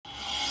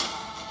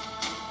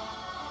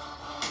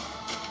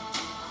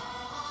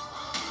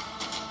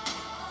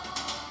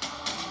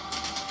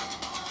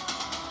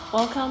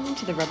Welcome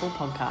to the Rebel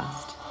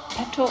Podcast.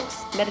 Pep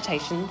talks,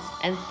 meditations,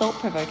 and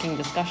thought-provoking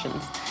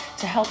discussions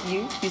to help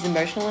you use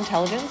emotional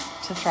intelligence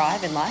to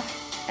thrive in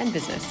life and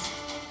business.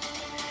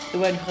 The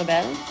word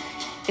rebelle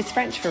is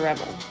French for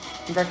rebel,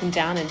 broken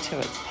down into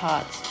its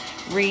parts.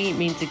 Re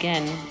means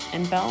again,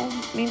 and belle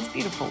means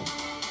beautiful.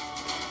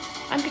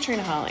 I'm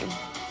Katrina Harling,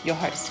 your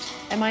host,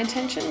 and my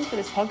intention for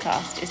this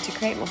podcast is to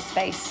create more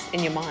space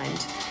in your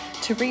mind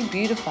to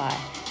re-beautify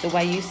the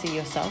way you see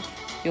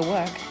yourself, your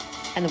work,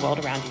 and the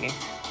world around you.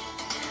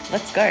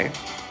 Let's go.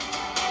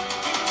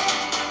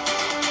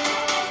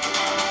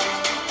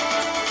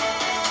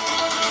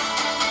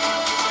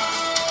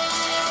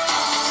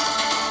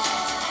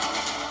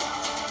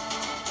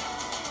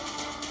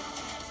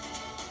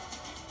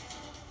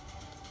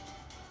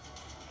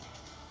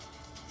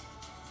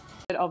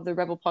 Of the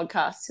Rebel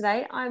Podcast.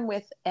 Today I'm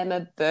with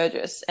Emma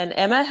Burgess, and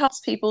Emma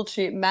helps people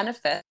to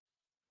manifest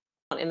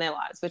in their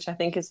lives, which I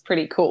think is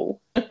pretty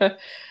cool.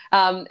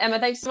 Emma,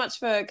 thanks so much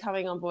for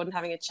coming on board and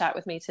having a chat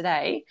with me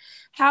today.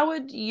 How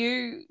would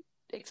you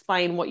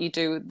explain what you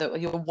do,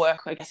 your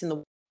work, I guess, in the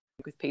work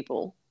with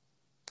people?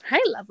 Hey,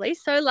 lovely.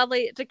 So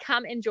lovely to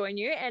come and join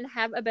you and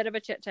have a bit of a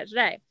chit chat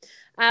today.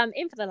 And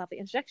for the lovely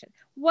introduction.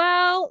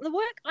 Well, the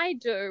work I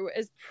do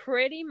is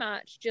pretty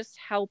much just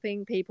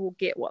helping people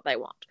get what they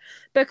want,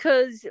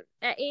 because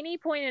at any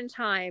point in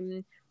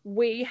time,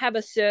 we have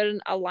a certain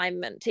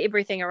alignment to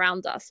everything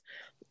around us.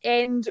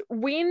 And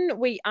when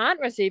we aren't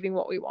receiving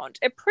what we want,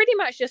 it pretty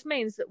much just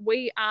means that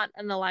we aren't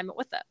in alignment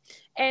with it.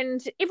 And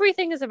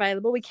everything is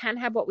available. We can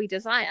have what we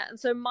desire. And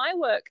so my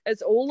work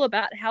is all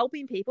about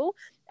helping people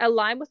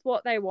align with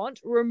what they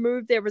want,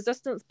 remove their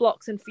resistance,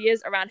 blocks, and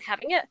fears around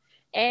having it,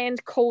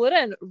 and call it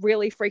in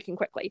really freaking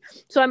quickly.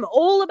 So I'm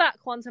all about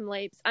quantum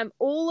leaps. I'm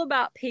all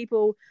about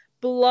people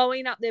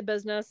blowing up their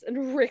business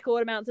in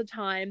record amounts of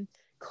time,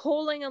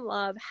 calling in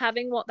love,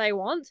 having what they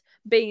want,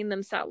 being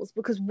themselves,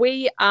 because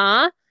we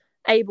are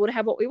able to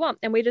have what we want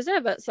and we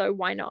deserve it, so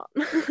why not?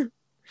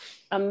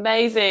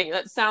 Amazing.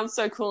 That sounds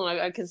so cool,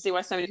 and I can see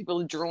why so many people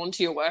are drawn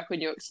to your work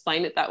when you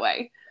explain it that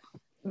way.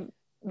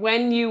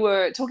 When you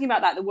were talking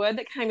about that, the word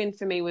that came in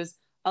for me was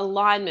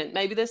alignment.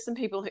 Maybe there's some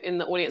people in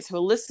the audience who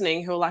are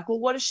listening who are like, well,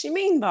 what does she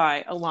mean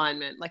by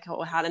alignment? Like,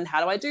 how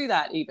do I do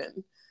that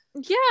even?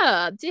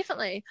 Yeah,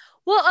 definitely.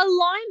 Well,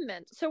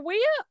 alignment. So we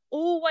are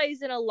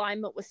always in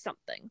alignment with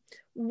something.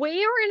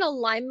 We are in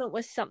alignment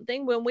with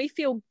something when we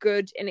feel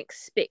good and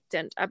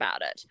expectant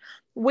about it.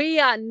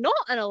 We are not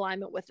in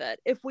alignment with it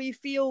if we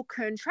feel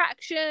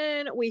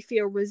contraction, we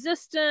feel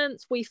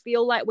resistance, we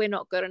feel like we're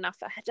not good enough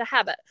to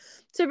have it.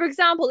 So, for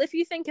example, if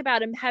you think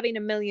about having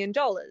 $1 million,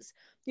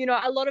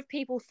 a lot of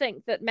people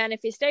think that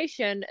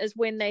manifestation is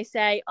when they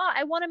say, oh,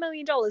 I want $1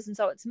 million and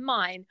so it's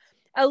mine.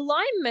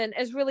 Alignment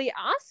is really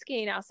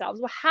asking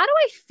ourselves, well, how do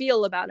I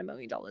feel about $1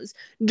 million?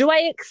 Do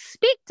I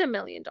expect $1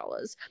 million?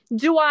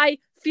 Do I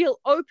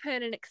feel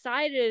open and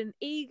excited and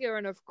eager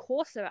and of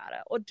course about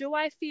it? Or do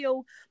I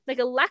feel like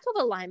a lack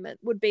of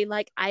alignment would be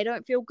like, I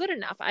don't feel good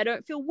enough. I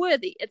don't feel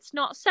worthy. It's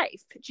not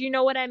safe. Do you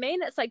know what I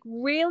mean? It's like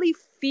really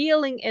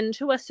feeling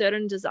into a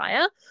certain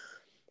desire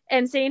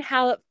and seeing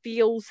how it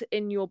feels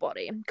in your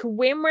body. Because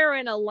when we're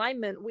in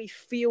alignment, we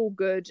feel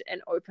good and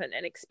open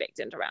and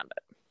expectant around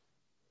it.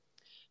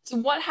 So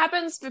what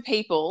happens for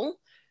people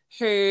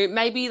who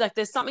maybe like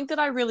there's something that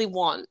I really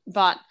want,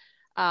 but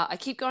I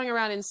keep going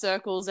around in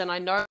circles and I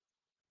know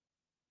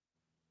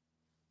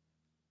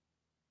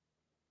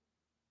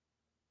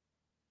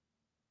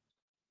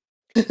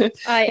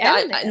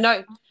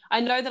I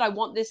know that I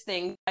want this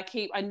thing.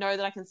 I know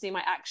that I can see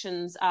my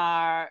actions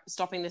are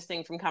stopping this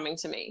thing from coming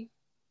to me.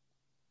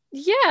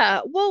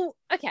 Yeah, well,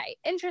 okay,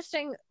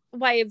 interesting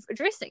way of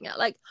addressing it.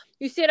 Like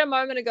you said a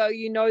moment ago,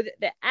 that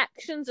the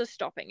actions are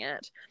stopping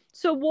it.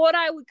 So what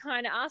I would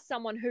kind of ask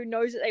someone who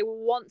knows that they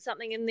want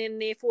something and then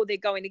therefore they're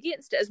going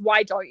against it is,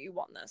 why don't you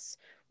want this?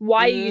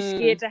 Why are you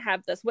scared to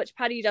have this? Which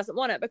part of you doesn't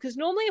want it? Because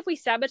normally if we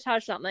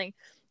sabotage something,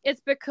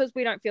 it's because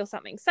we don't feel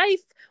something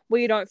safe,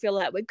 we don't feel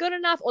that we're good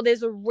enough, or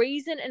there's a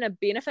reason and a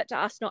benefit to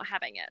us not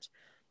having it.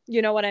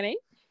 You know what I mean?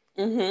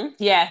 Mm-hmm.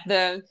 Yeah,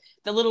 the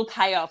little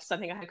payoffs. I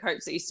think I had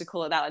coaches that used to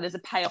call it that. Like, there's a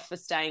payoff for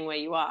staying where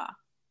you are.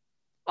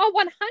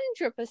 Oh,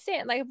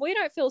 100%. Like if we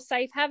don't feel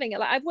safe having it,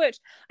 like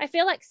I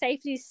feel like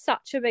safety is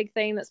such a big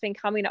thing that's been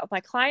coming up with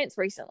my clients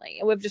recently.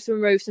 And we've just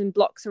removed some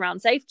blocks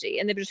around safety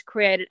and they've just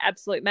created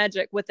absolute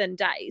magic within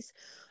days.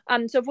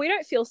 So if we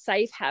don't feel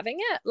safe having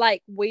it,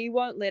 like we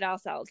won't let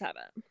ourselves have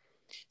it.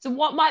 So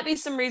what might be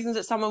some reasons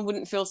that someone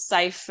wouldn't feel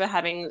safe for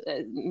having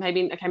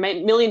maybe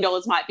 $1 million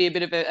might be a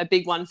bit of a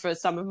big one for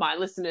some of my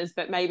listeners,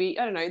 but maybe,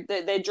 I don't know,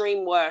 their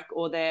dream work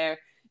or their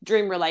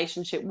dream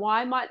relationship.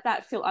 Why might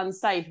that feel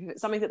unsafe if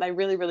it's something that they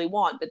really, really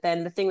want, but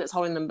then the thing that's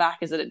holding them back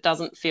is that it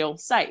doesn't feel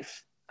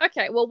safe?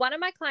 Okay, well, one of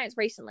my clients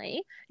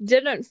recently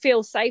didn't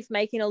feel safe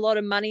making a lot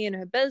of money in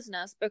her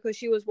business because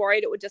she was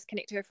worried it would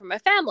disconnect her from her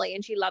family,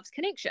 and she loves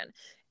connection.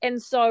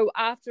 And so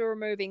after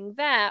removing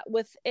that,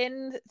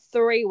 within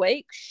 3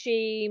 weeks,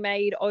 she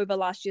made over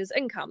last year's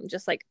income,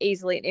 just like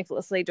easily and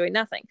effortlessly doing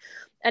nothing.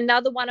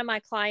 Another one of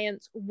my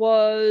clients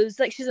was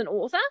like, she's an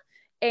author,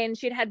 and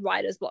she'd had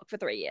writer's block for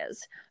 3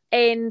 years.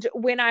 And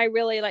when I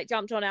really like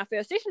jumped on our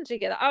first session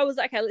together, I was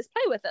like, okay, let's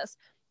play with this.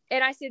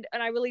 And I said,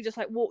 and I really just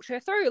like walked her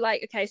through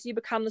like, okay, so you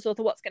become this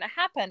author, what's going to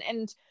happen?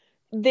 And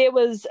there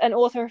was an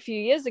author a few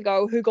years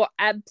ago who got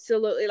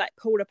absolutely like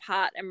pulled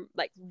apart and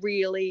like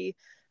really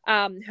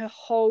her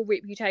whole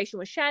reputation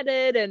was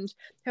shattered and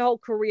her whole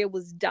career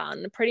was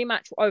done pretty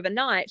much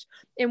overnight.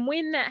 And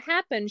when that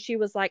happened, she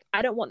was like,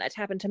 I don't want that to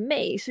happen to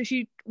me. So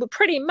she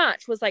pretty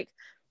much was like,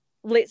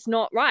 let's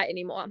not write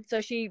anymore.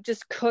 So she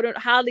just couldn't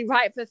hardly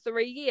write for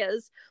 3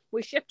 years.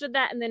 We shifted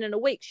that, and then in a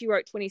week she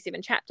wrote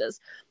 27 chapters.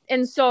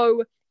 And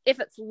so if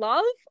it's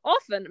love,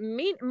 often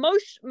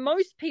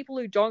most people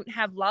who don't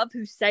have love,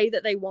 who say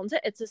that they want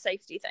it, it's a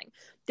safety thing.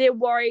 They're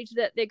worried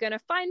that they're going to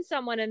find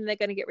someone and they're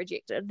going to get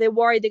rejected. They're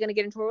worried they're going to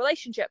get into a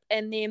relationship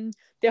and then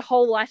their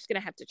whole life's going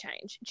to have to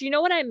change. Do you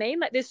know what I mean?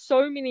 Like there's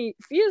so many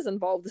fears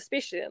involved,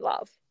 especially in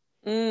love.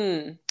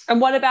 And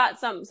what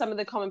about some of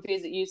the common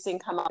fears that you've seen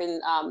come up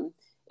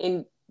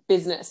in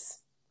business?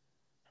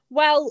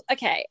 Well,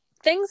 okay.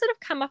 Things that have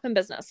come up in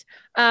business,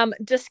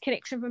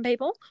 disconnection from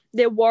people.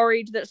 They're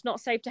worried that it's not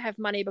safe to have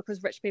money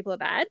because rich people are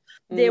bad.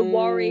 They're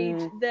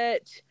worried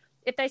that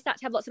if they start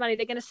to have lots of money,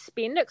 they're going to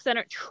spend it because they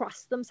don't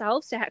trust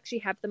themselves to actually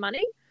have the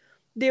money.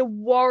 They're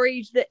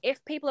worried that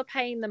if people are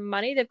paying them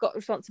money, they've got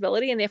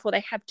responsibility and therefore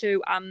they have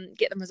to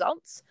get them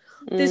results.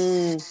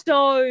 There's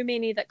so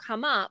many that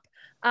come up.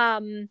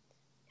 And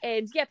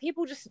yeah,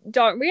 people just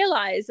don't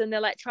realize, and they're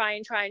like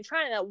trying. Like,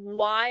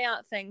 why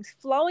aren't things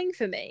flowing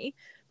for me?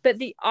 But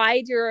the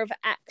idea of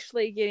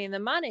actually getting the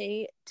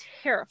money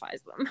terrifies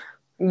them.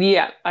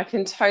 Yeah, I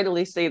can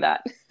totally see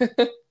that.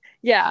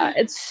 Yeah,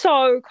 it's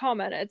so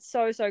common. It's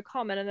so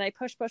common. And they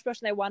push, and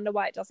they wonder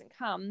why it doesn't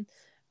come.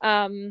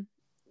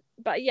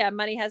 But yeah,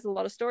 money has a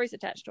lot of stories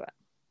attached to it.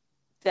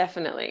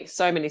 Definitely.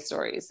 So many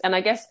stories. And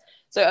I guess,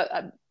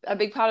 so a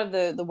big part of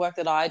the work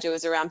that I do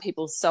is around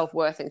people's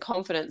self-worth and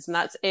confidence. And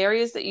that's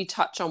areas that you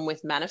touch on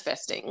with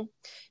manifesting.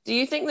 Do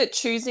you think that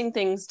choosing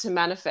things to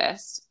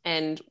manifest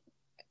and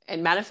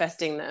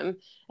manifesting them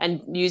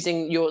and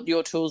using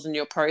your tools and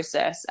your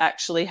process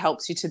actually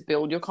helps you to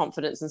build your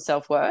confidence and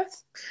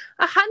self-worth?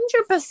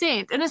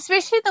 100%. And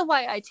especially the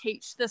way I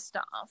teach this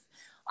stuff,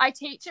 I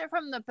teach it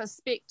from the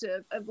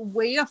perspective of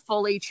we are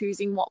fully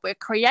choosing what we're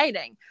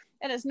creating.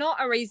 And it's not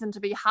a reason to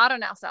be hard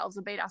on ourselves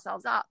or beat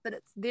ourselves up, but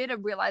it's there to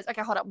realize,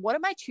 okay, hold up, what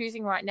am I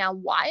choosing right now?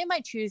 Why am I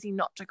choosing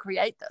not to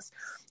create this?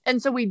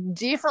 And so we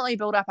definitely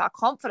build up our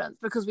confidence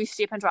because we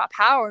step into our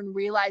power and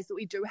realize that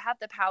we do have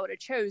the power to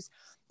choose.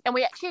 And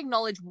we actually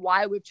acknowledge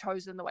why we've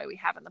chosen the way we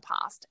have in the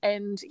past.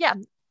 And yeah,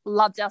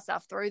 loved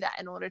ourselves through that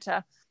in order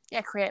to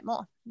create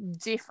more.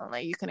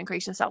 Definitely, you can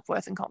increase your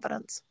self-worth and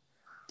confidence.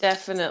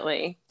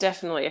 Definitely.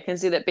 I can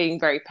see that being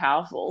very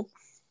powerful.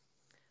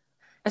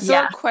 I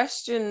saw a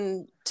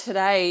question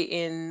today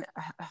in,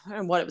 I don't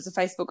know what, it was a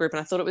Facebook group,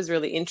 and I thought it was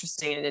really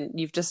interesting, and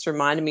you've just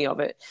reminded me of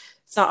it.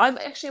 So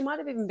it might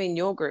have even been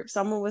your group.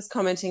 Someone was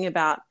commenting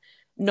about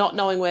not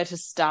knowing where to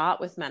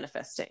start with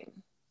manifesting.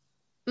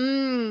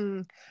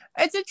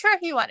 It's a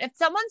tricky one. If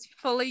someone's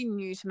fully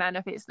new to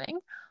manifesting,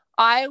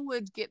 I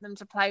would get them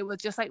to play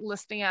with just like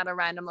listing out a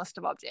random list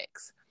of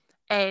objects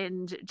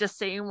and just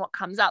seeing what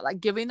comes up,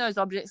 like giving those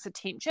objects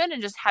attention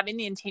and just having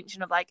the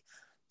intention of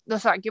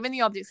giving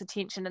the objects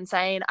attention and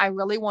saying, I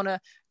really want to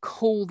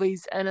call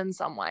these in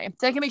some way.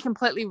 So they can be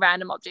completely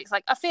random objects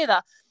like a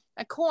feather,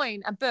 a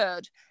coin, a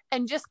bird,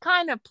 and just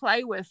kind of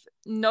play with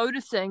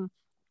noticing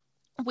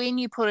when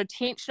you put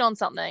attention on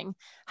something,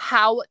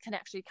 how it can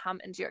actually come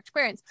into your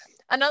experience.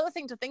 Another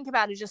thing to think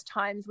about is just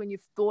times when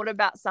you've thought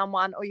about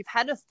someone or you've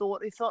had a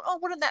thought, you thought, oh,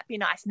 wouldn't that be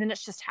nice? And then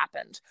it's just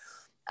happened.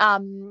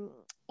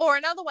 Or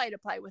another way to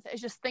play with it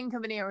is just think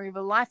of an area of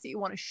your life that you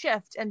want to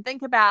shift and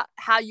think about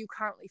how you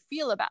currently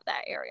feel about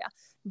that area.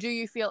 Do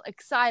you feel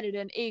excited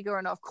and eager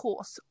and of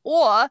course,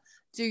 or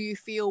do you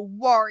feel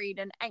worried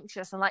and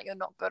anxious and like you're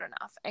not good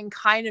enough, and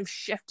kind of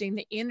shifting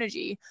the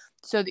energy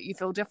so that you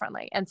feel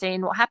differently and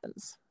seeing what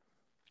happens.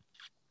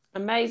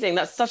 Amazing.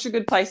 That's such a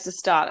good place to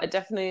start. I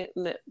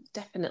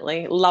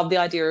definitely love the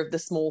idea of the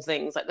small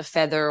things like the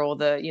feather or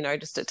the,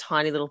 just a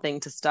tiny little thing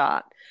to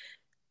start.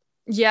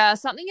 Yeah,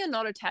 something you're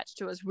not attached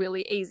to is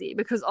really easy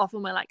because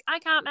often we're like, I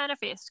can't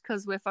manifest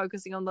because we're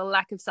focusing on the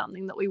lack of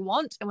something that we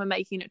want and we're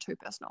making it too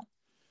personal.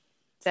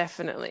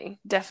 Definitely.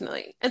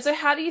 And so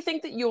how do you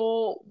think that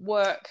your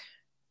work,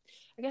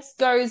 I guess,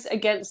 goes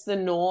against the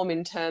norm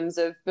in terms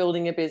of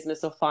building a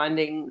business or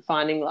finding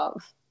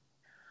love?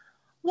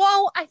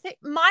 Well, I think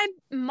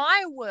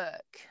my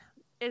work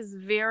is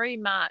very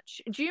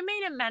much, do you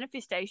mean in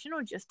manifestation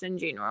or just in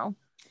general?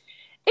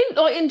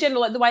 In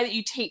general, like the way that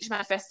you teach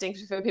manifesting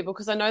for people,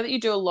 because I know that you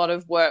do a lot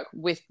of work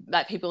with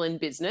like people in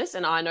business,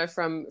 and I know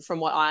from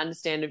what I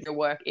understand of your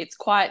work, it's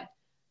quite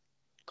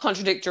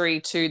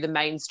contradictory to the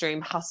mainstream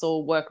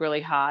hustle, work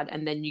really hard,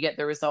 and then you get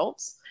the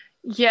results.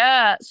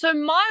 Yeah. So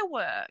my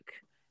work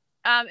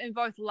in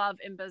both love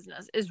and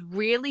business is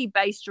really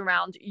based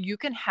around you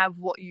can have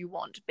what you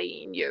want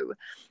being you.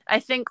 I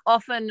think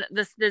often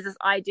there's this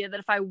idea that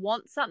if I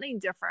want something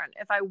different,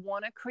 if I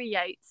want to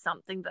create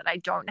something that I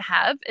don't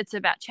have, it's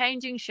about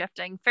changing,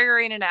 shifting,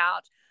 figuring it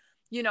out,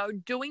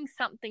 doing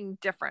something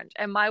different.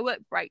 And my work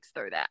breaks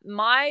through that.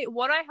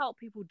 What I help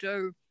people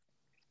do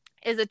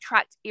is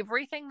attract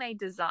everything they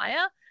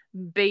desire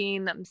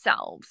being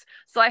themselves.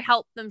 So I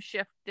help them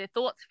shift their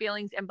thoughts,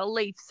 feelings, and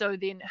beliefs so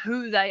then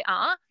who they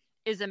are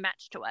is a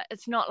match to it.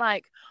 It's not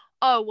like,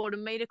 oh, well, to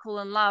me to fall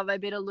in love, I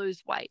better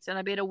lose weight and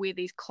I better wear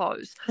these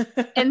clothes.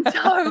 And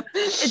so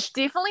it's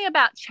definitely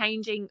about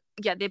changing,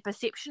 their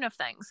perception of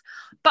things.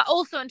 But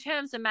also in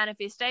terms of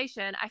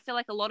manifestation, I feel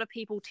like a lot of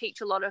people teach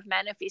a lot of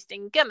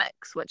manifesting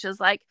gimmicks, which is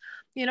like,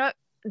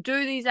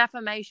 do these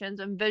affirmations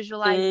and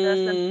visualize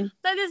this. And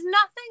so there's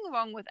nothing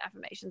wrong with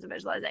affirmations and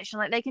visualization.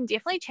 Like they can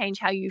definitely change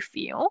how you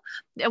feel,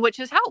 which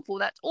is helpful.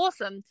 That's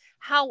awesome.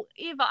 However,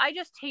 I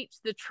just teach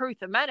the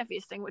truth of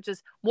manifesting, which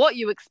is what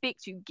you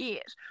expect you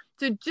get.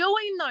 So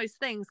doing those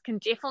things can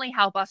definitely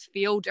help us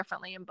feel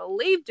differently and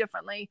believe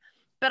differently.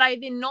 But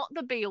they're not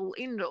the be all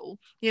end all.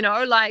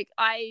 Like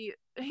I,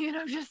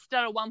 just did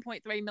a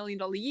 $1.3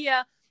 million a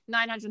year,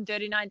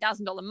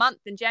 $939,000 month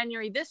in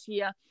January this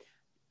year.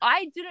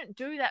 I didn't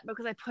do that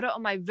because I put it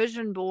on my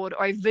vision board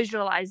or I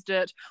visualized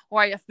it or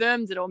I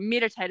affirmed it or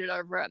meditated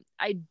over it.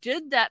 I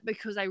did that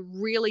because I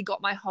really got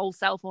my whole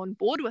self on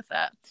board with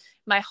it,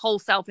 my whole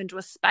self into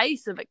a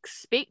space of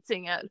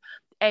expecting it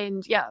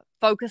and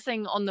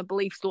focusing on the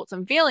beliefs, thoughts,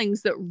 and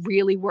feelings that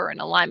really were in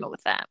alignment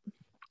with that.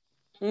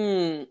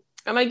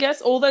 And I guess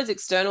all those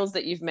externals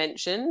that you've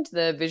mentioned,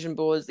 the vision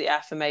boards, the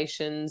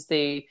affirmations,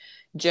 the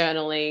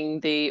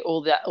journaling,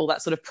 all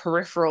that sort of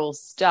peripheral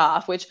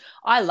stuff, which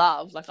I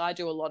love, like I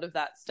do a lot of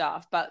that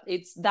stuff, but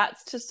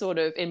that's to sort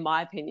of, in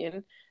my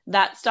opinion,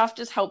 that stuff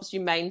just helps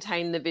you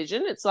maintain the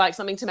vision. It's like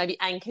something to maybe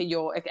anchor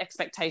your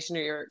expectation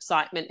or your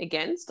excitement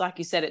against. Like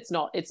you said, it's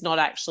not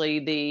actually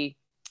the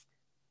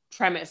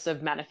premise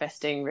of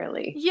manifesting,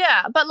 really.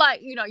 Yeah, but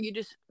you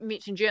just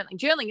mentioned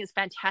journaling is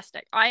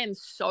fantastic. I am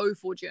so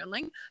for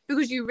journaling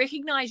because you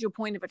recognize your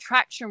point of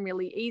attraction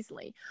really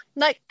easily.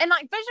 Like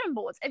vision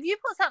boards, if you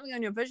put something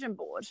on your vision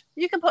board,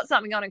 you can put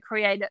something on and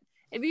create it.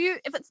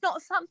 If it's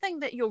not something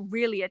that you're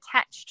really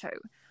attached to,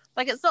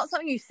 like it's not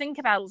something you think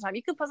about all the time,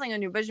 you can put something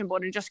on your vision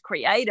board and just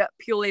create it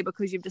purely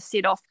because you've just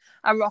set off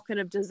a rocket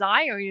of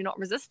desire and you're not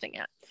resisting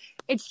it.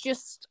 It's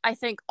just, I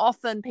think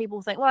often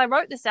people think, well, I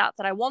wrote this out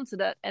that I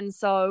wanted it, and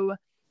so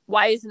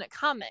why isn't it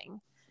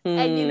coming?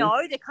 And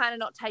they're kind of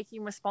not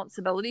taking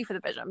responsibility for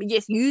the vision. But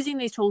yes, using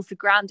these tools to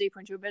ground deeper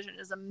into your vision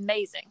is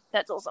amazing.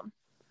 That's awesome.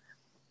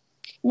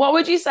 What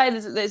would you say?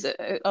 There's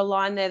a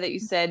line there that you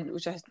said,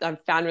 which I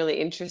found really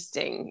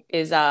interesting,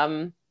 is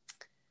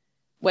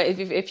where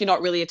if you're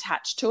not really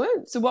attached to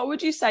it. So what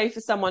would you say for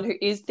someone who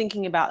is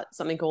thinking about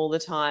something all the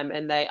time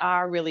and they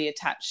are really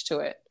attached to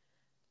it?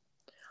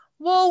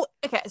 Well,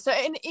 okay, so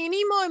in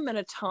any moment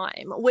of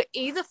time, we're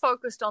either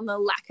focused on the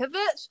lack of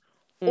it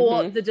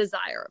or the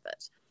desire of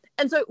it.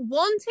 And so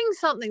wanting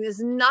something, there's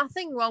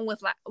nothing wrong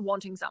with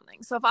wanting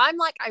something. So if I'm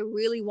like, I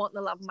really want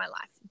the love of my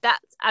life,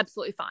 that's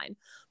absolutely fine.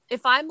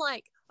 If I'm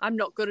like, I'm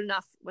not good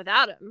enough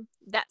without him,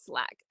 that's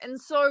lack.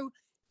 And so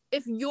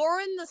if you're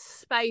in the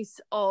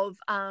space of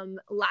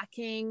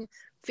lacking,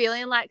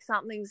 feeling like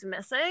something's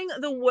missing,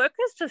 the work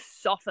is to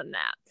soften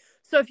that.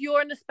 So if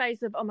you're in a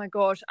space of, oh my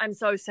gosh, I'm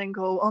so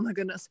single, oh my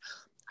goodness,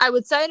 I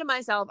would say to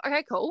myself,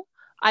 okay, cool,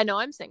 I know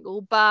I'm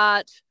single,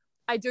 but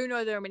I do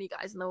know there are many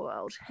guys in the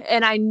world,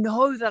 and I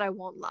know that I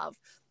want love,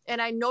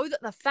 and I know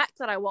that the fact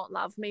that I want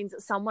love means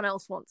that someone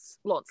else wants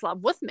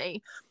love with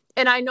me.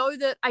 And I know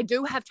that I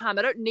do have time.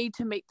 I don't need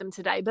to meet them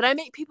today, but I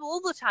meet people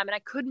all the time and I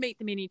could meet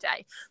them any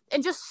day.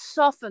 And just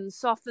soften.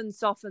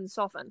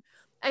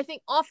 I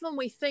think often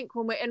we think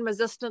when we're in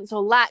resistance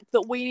or lack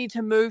that we need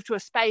to move to a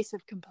space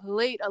of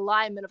complete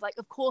alignment of like,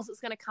 of course it's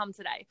going to come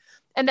today.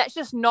 And that's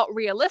just not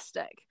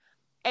realistic.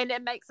 And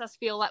it makes us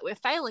feel like we're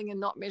failing and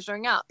not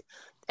measuring up.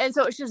 And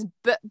so it's just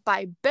bit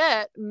by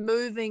bit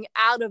moving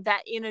out of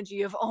that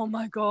energy of, oh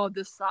my God,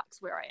 this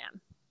sucks where I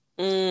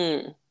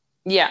am.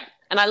 Yeah.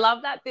 And I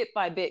love that bit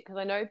by bit because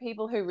I know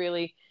people who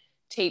really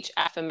teach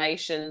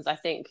affirmations, I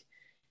think,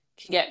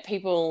 can get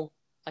people,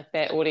 like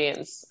their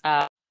audience,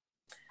 I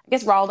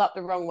guess, rolled up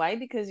the wrong way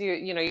because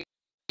you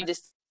this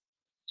is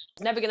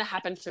never going to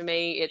happen for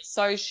me. It's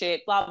so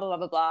shit, blah, blah, blah,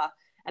 blah, blah.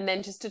 And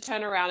then just to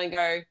turn around and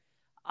go,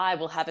 I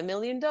will have $1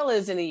 million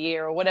in a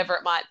year or whatever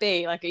it might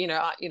be. Like,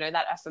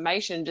 that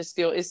affirmation just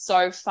is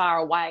so far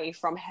away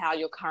from how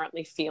you're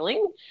currently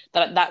feeling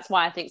that's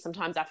why I think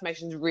sometimes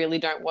affirmations really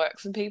don't work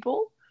for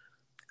people.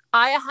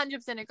 I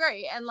 100%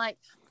 agree. And like,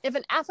 if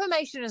an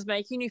affirmation is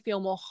making you feel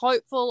more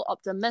hopeful,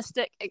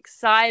 optimistic,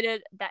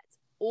 excited, that's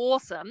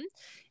awesome.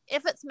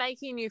 If it's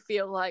making you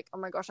feel like, oh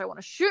my gosh, I want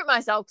to shoot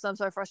myself because I'm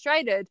so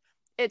frustrated,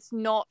 it's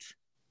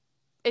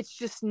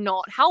just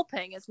not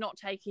helping. It's not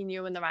taking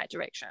you in the right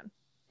direction.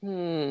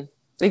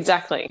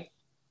 Exactly.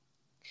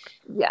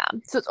 Yeah.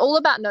 So it's all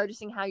about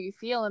noticing how you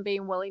feel and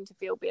being willing to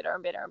feel better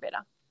and better and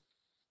better.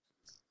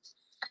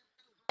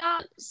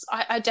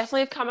 I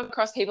definitely have come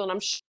across people, and I'm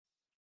sure,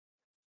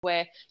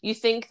 where you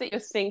think that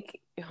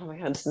oh my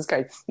God, this is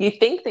great. You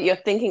think that you're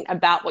thinking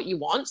about what you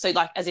want. So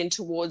like, as in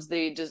towards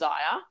the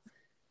desire,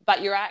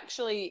 but you're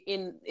actually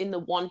in the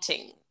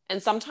wanting.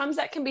 And sometimes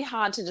that can be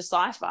hard to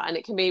decipher. And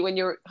it can be when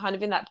you're kind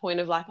of in that point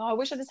of like, oh, I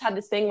wish I just had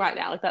this thing right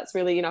now. Like, that's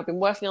really, I've been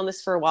working on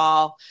this for a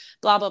while,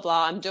 blah, blah,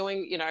 blah. I'm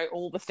doing,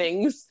 all the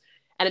things,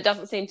 and it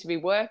doesn't seem to be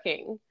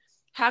working.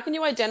 How can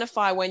you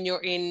identify when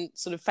you're in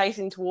sort of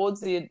facing towards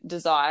the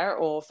desire,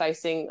 or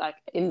facing like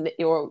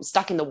you're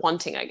stuck in the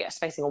wanting, I guess,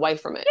 facing away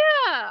from it?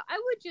 Yeah,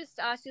 I would just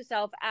ask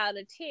yourself, out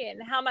of 10,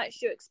 how much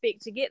do you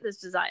expect to get this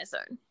desire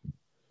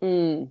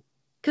zone?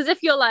 Because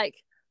if you're like,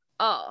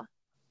 oh,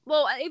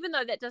 well, even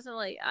though that doesn't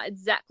really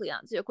exactly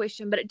answer your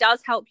question, but it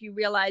does help you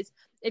realize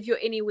if you're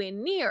anywhere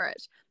near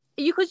it.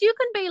 Because you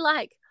can be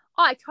like,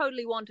 oh, I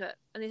totally want it.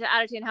 And then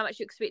out of 10, how much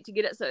you expect to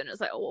get it soon? It's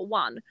like, oh, well,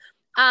 1.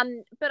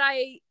 But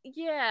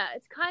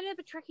it's kind of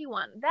a tricky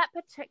one. That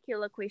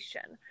particular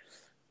question,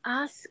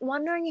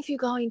 wondering if you're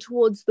going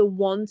towards the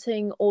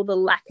wanting or the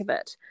lack of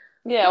it.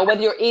 Yeah, or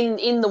whether you're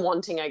in the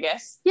wanting, I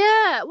guess.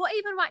 Yeah, well,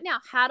 even right now,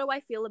 how do I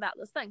feel about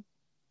this thing?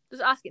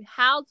 Just asking,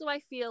 how do I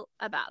feel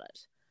about it?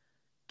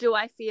 Do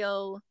I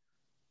feel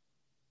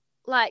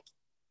like,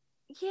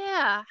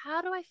 yeah,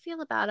 how do I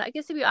feel about it? I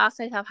guess if you ask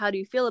yourself, how do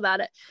you feel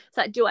about it? It's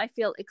like, do I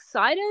feel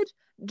excited?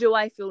 Do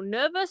I feel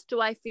nervous? Do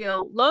I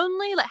feel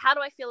lonely? Like, how do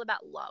I feel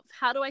about love?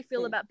 How do I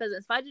feel about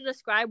business? If I had to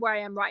describe where I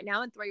am right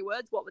now in 3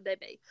 words, what would they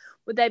be?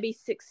 Would they be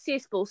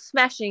successful,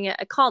 smashing it,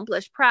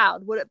 accomplished,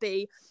 proud? Would it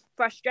be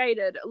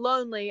frustrated,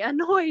 lonely,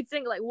 annoyed,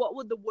 single? Like, what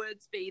would the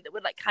words be that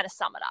would like kind of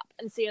sum it up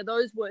and see, are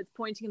those words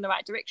pointing in the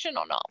right direction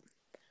or not?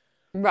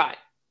 Right.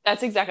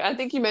 That's exactly. I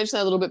think you mentioned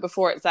that a little bit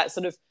before. It's that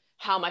sort of,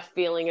 how am I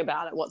feeling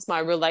about it? What's my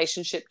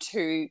relationship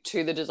to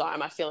the desire?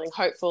 Am I feeling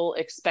hopeful,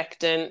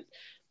 expectant,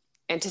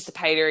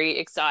 anticipatory,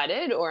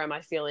 excited, or am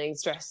I feeling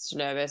stressed,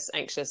 nervous,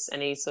 anxious,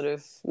 any sort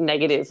of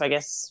negative, I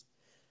guess,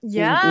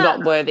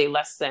 not worthy,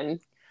 less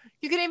than?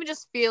 You can even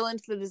just feel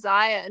into the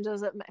desire, and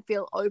does it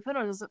feel open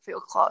or does it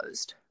feel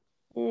closed?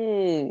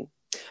 And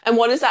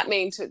what does that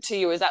mean to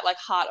you? Is that like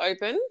heart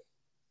open?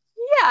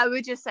 Yeah, I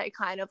would just say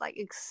kind of like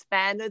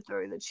expanded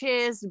through the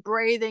chest,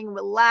 breathing,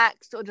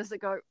 relaxed, or does it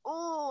go,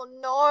 oh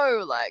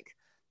no, like,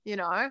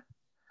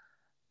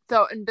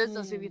 So in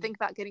business, if you think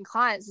about getting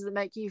clients, does it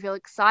make you feel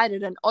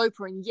excited and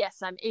open? Yes,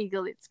 I'm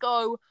eager, let's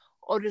go.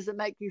 Or does it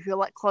make you feel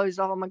like closed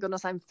off? Oh my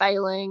goodness, I'm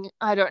failing.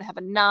 I don't have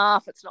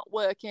enough. It's not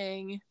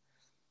working.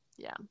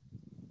 Yeah.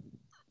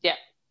 Yeah.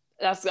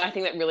 I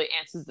think that really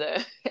answers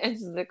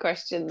the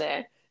question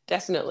there.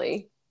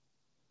 Definitely.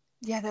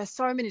 Yeah, there's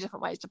so many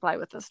different ways to play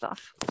with this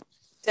stuff.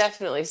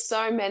 Definitely.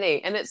 So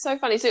many. And it's so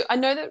funny. So I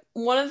know that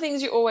one of the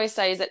things you always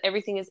say is that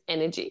everything is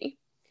energy.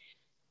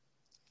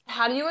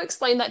 How do you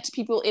explain that to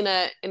people in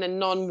a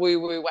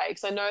non-woo-woo way?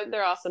 Because I know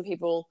there are some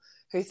people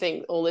who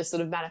think all this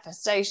sort of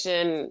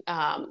manifestation,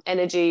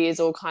 energy is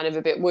all kind of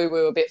a bit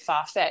woo-woo, a bit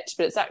far-fetched,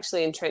 but it's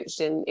actually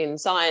entrenched in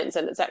science,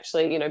 and it's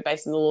actually,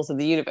 based on the laws of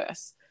the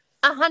universe.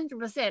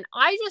 100%.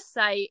 I just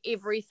say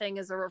everything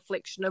is a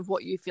reflection of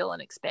what you feel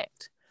and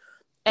expect.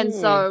 And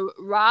so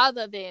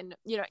rather than,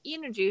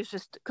 energy is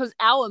just because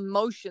our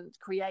emotions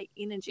create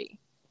energy.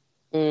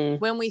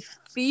 When we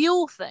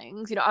feel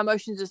things,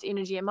 emotions is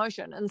energy,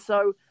 emotion. And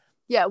so,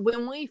 yeah,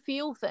 when we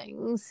feel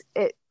things,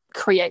 it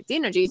creates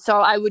energy.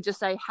 So I would just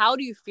say, how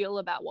do you feel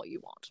about what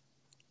you want?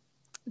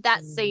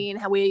 That's seeing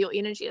where your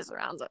energy is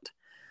around it.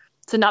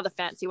 It's another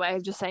fancy way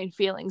of just saying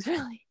feelings,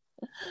 really.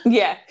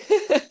 Yeah,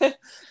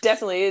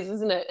 definitely is,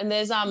 isn't it? And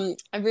there's I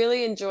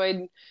really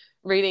enjoyed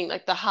reading,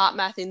 like the Heart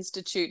Math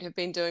Institute have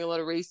been doing a lot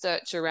of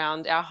research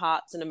around our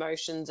hearts and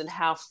emotions, and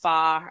how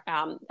far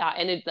our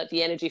energy, like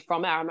the energy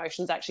from our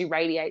emotions, actually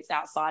radiates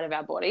outside of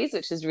our bodies,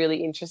 which is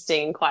really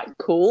interesting and quite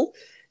cool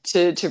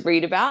to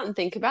read about and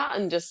think about,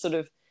 and just sort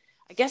of,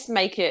 I guess,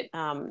 make it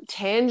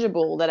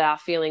tangible that our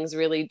feelings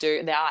really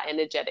they are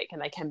energetic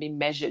and they can be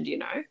measured.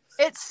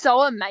 It's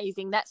so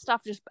amazing. That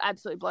stuff just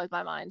absolutely blows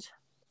my mind.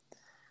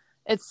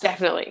 It's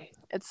definitely.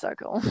 It's so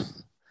cool.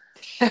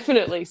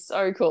 Definitely.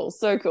 So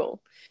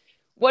cool.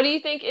 What do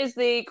you think is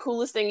the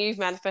coolest thing you've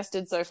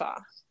manifested so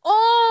far?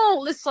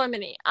 Oh, there's so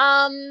many.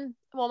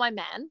 Well, my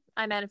man,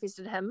 I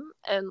manifested him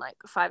in like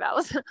 5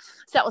 hours. So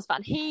that was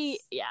fun. He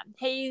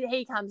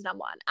comes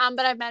number 1.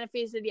 But I've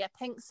manifested,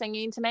 Pink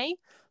singing to me.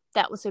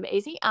 That was super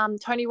easy.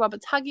 Tony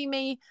Roberts hugging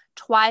me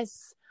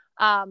twice.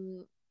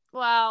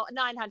 Well,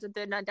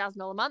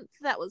 $939,000 a month.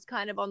 That was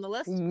kind of on the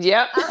list.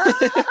 Yep.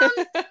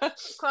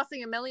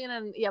 Crossing 1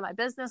 million in my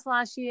business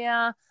last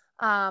year.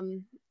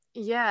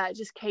 It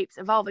just keeps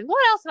evolving.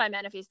 What else have I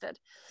manifested?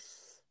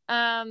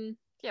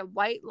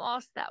 Weight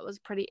loss. That was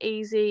pretty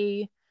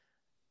easy.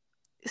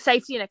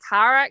 Safety in a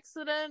car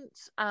accident.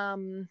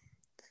 Lots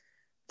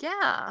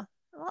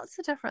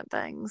of different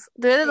things.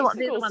 They're the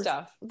ones.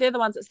 Stuff. They're the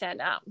ones that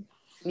stand out.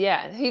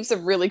 Yeah, heaps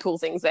of really cool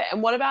things there.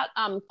 And what about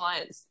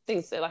clients?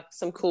 Things that like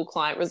some cool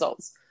client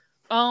results.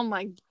 Oh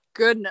my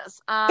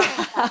goodness.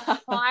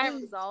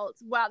 Client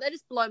results. Wow, they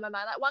just blow my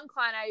mind. Like one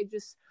client I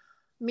just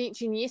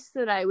mentioned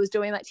yesterday was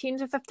doing like 10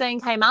 to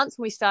 15K months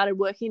when we started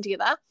working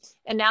together.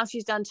 And now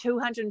she's done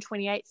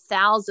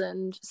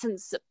 228,000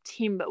 since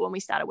September when we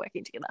started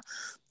working together.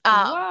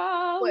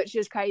 Wow. Which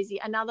is crazy.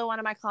 Another one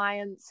of my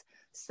clients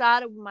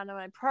started one of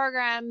my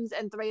programs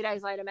and 3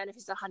 days later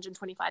manifested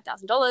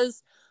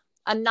 $125,000.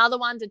 Another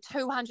one did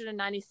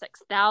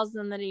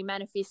 296,000 that he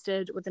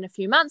manifested within a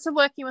few months of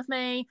working with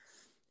me.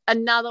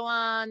 Another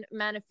one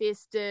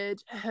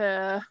manifested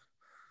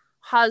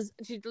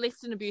she'd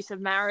left an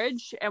abusive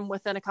marriage and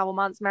within a couple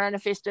months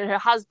manifested her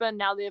husband.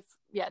 Now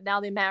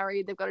they're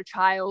married. They've got a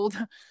child.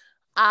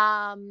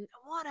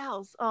 What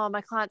else? Oh,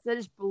 my clients, they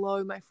just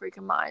blow my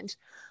freaking mind.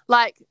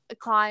 Like a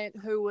client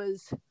who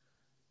was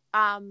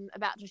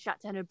about to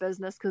shut down her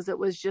business because it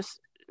was just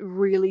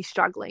really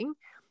struggling.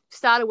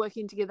 Started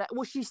working together.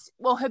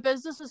 Her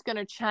business was going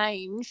to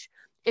change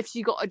if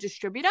she got a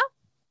distributor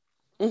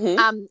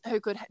who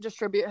could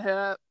distribute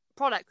her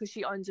product because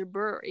she owns a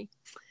brewery.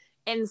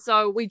 And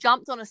so we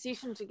jumped on a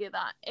session together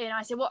and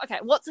I said, well, okay,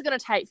 what's it going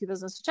to take for your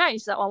business to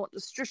change? So I want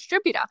this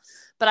distributor,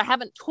 but I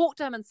haven't talked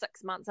to him in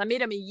 6 months. I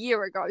met him a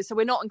year ago. So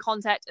we're not in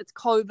contact. It's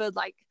COVID.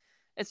 Like,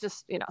 it's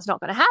just, it's not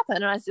going to happen.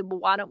 And I said, well,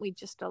 why don't we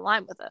just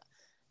align with it?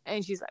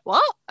 And she's like,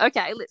 well,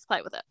 okay, let's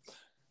play with it.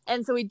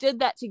 And so we did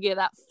that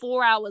together.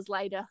 4 hours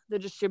later, the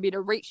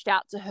distributor reached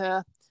out to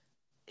her.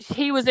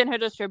 He was in her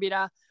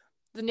distributor.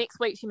 The next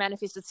week she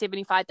manifested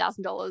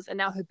 $75,000 and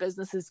now her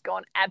business has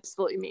gone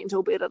absolutely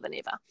mental, better than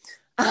ever.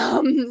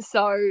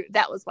 So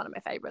that was one of my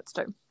favorites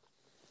too.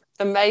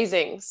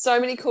 Amazing.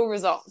 So many cool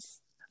results.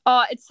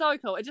 Oh, it's so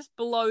cool. It just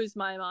blows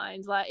my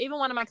mind. Like even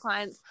one of my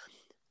clients,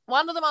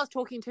 one of them I was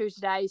talking to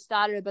today,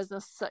 started a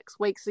business 6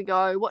 weeks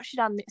ago. What's she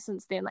done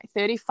since then? Like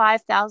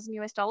 $35,000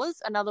 US.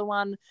 Another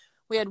one,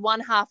 we had 1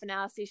 half an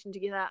hour session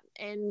together.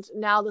 And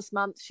now this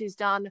month she's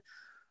done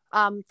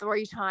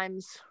 3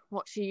 times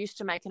what she used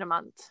to make in a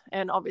month.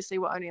 And obviously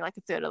we're only like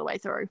a third of the way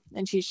through.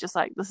 And she's just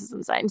like, this is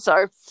insane.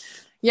 So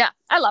yeah,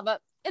 I love it.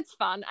 It's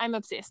fun. I'm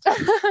obsessed.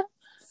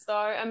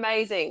 So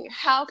amazing.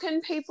 How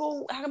can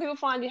people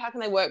find you? How can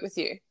they work with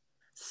you?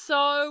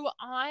 So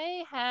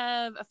I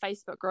have a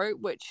Facebook group,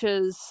 which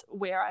is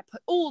where I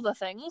put all the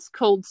things,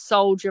 called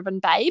Soul Driven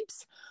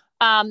Babes.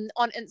 On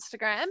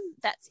Instagram,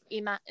 that's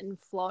Emma in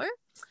Flow.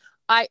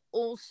 I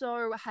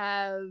also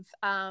have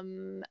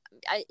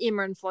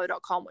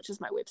emmainflow.com, which is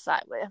my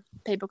website where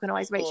people can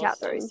always reach out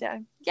through.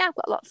 So yeah, I've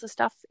got lots of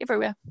stuff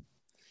everywhere.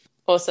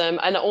 Awesome.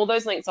 And all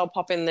those links I'll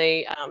pop in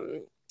the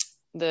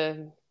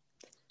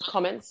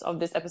comments of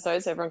this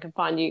episode so everyone can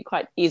find you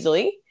quite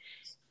easily.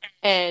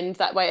 And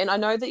that way, and I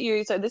know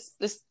that so this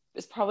is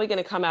probably going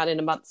to come out in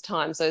a month's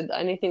time. So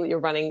anything that you're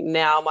running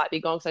now might be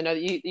gone. Because I know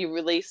that you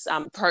release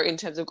in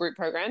terms of group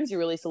programs, you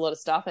release a lot of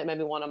stuff,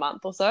 maybe 1 a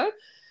month or so.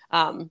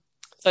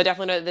 So I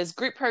definitely know that there's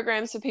group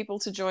programs for people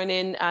to join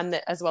in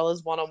and as well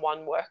as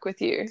one-on-one work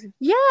with you.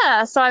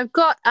 Yeah. So I've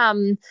got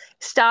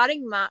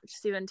starting March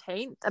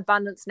 17th,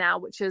 Abundance Now,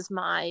 which is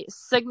my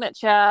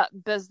signature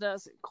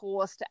business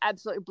course to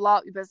absolutely blow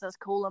up your business,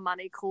 cooler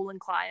money, cooling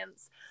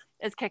clients,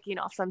 is kicking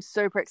off. So I'm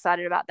super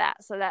excited about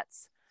that. So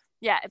that's,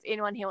 if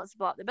anyone here wants to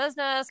blow up their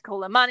business,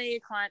 cooler money,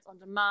 clients on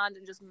demand,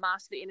 and just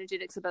master the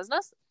energetics of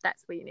business,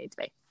 that's where you need to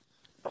be.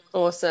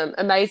 Awesome.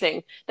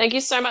 Amazing. Thank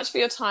you so much for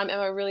your time,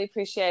 Emma. I really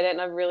appreciate it. And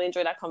I've really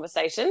enjoyed our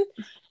conversation.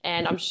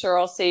 And I'm sure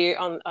I'll see you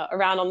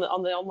around on the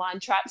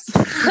online traps.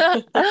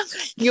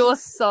 You're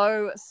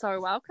so, so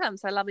welcome.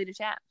 So lovely to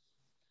chat.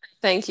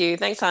 Thank you.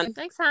 Thanks, hon.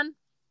 Thanks, hon.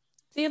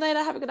 See you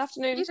later. Have a good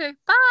afternoon. You too.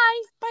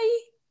 Bye. Bye.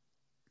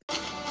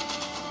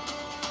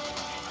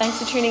 Thanks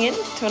for tuning in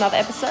to another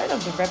episode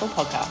of the Rebel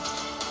Podcast.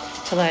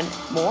 To learn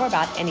more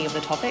about any of the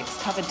topics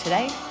covered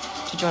today,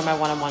 to join my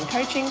one-on-one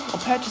coaching or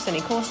purchase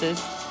any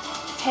courses,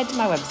 head to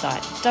my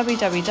website,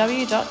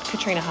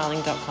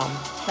 www.katrinaharling.com.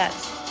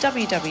 That's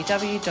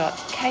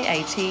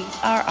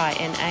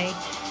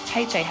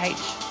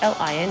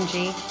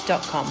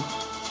www.katrinaharling.com.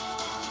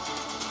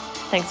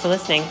 Thanks for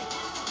listening,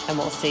 and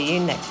we'll see you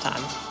next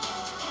time.